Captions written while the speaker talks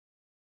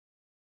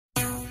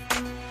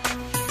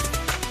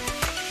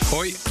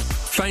Hoi,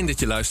 fijn dat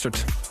je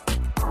luistert.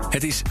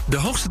 Het is de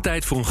hoogste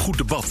tijd voor een goed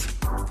debat.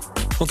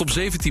 Want op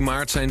 17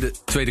 maart zijn de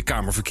Tweede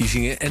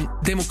Kamerverkiezingen en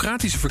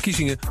democratische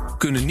verkiezingen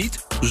kunnen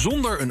niet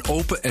zonder een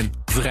open en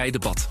vrij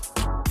debat.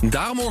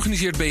 Daarom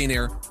organiseert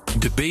BNR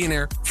de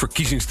BNR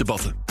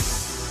Verkiezingsdebatten.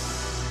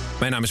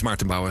 Mijn naam is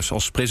Maarten Bouwers.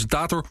 Als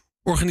presentator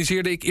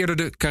organiseerde ik eerder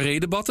de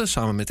Carré-debatten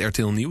samen met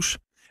RTL Nieuws.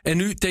 En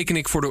nu teken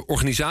ik voor de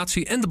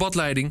organisatie en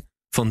debatleiding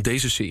van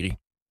deze serie.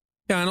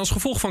 Ja, en als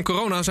gevolg van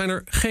corona zijn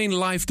er geen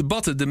live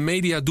debatten. De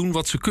media doen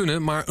wat ze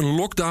kunnen, maar een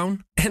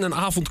lockdown en een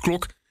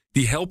avondklok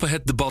die helpen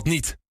het debat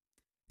niet.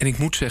 En ik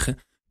moet zeggen,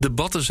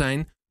 debatten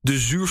zijn de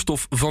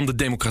zuurstof van de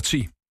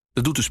democratie.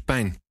 Dat doet dus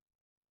pijn.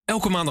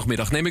 Elke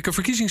maandagmiddag neem ik een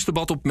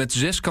verkiezingsdebat op met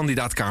 6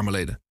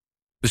 kandidaat-Kamerleden.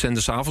 We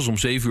zenden 's avonds om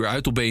 7 uur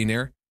uit op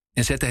BNR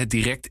en zetten het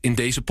direct in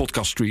deze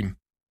podcaststream.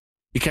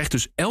 Je krijgt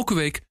dus elke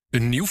week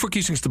een nieuw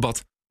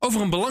verkiezingsdebat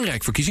over een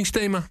belangrijk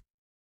verkiezingsthema.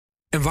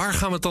 En waar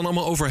gaan we het dan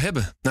allemaal over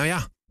hebben? Nou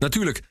ja,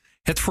 natuurlijk,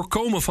 het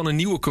voorkomen van een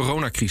nieuwe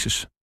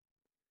coronacrisis.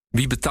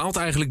 Wie betaalt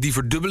eigenlijk die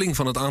verdubbeling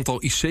van het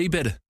aantal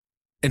IC-bedden?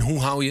 En hoe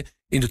hou je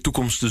in de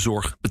toekomst de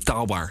zorg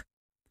betaalbaar?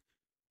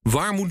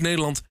 Waar moet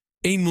Nederland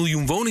 1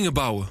 miljoen woningen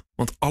bouwen?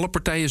 Want alle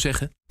partijen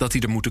zeggen dat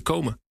die er moeten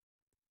komen.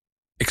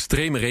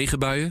 Extreme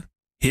regenbuien,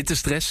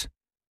 hittestress.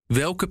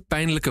 Welke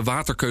pijnlijke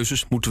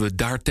waterkeuzes moeten we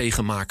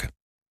daartegen maken?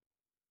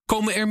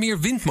 Komen er meer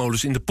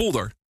windmolens in de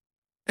polder?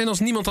 En als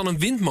niemand dan een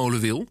windmolen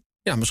wil,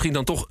 ja, misschien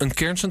dan toch een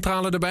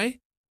kerncentrale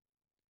erbij?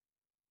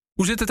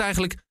 Hoe zit het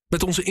eigenlijk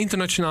met onze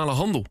internationale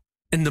handel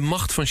en de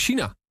macht van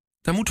China?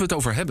 Daar moeten we het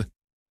over hebben.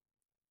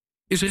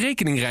 Is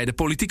rekeningrijden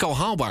politiek al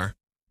haalbaar?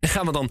 En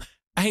gaan we dan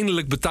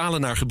eindelijk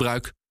betalen naar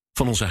gebruik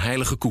van onze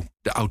heilige koe,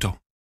 de auto?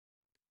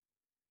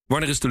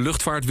 Wanneer is de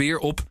luchtvaart weer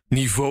op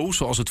niveau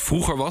zoals het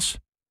vroeger was?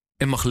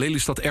 En mag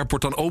Lelystad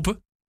Airport dan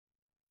open?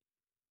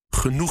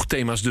 Genoeg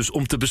thema's dus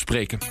om te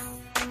bespreken.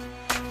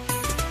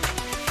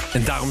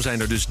 En daarom zijn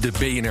er dus de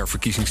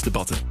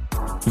BNR-verkiezingsdebatten.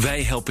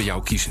 Wij helpen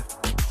jou kiezen.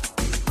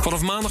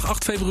 Vanaf maandag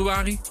 8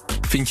 februari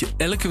vind je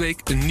elke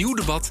week een nieuw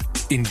debat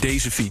in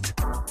deze feed.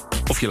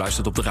 Of je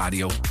luistert op de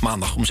radio,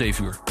 maandag om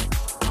 7 uur.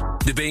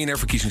 De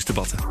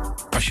BNR-verkiezingsdebatten.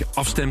 Als je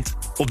afstemt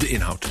op de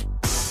inhoud.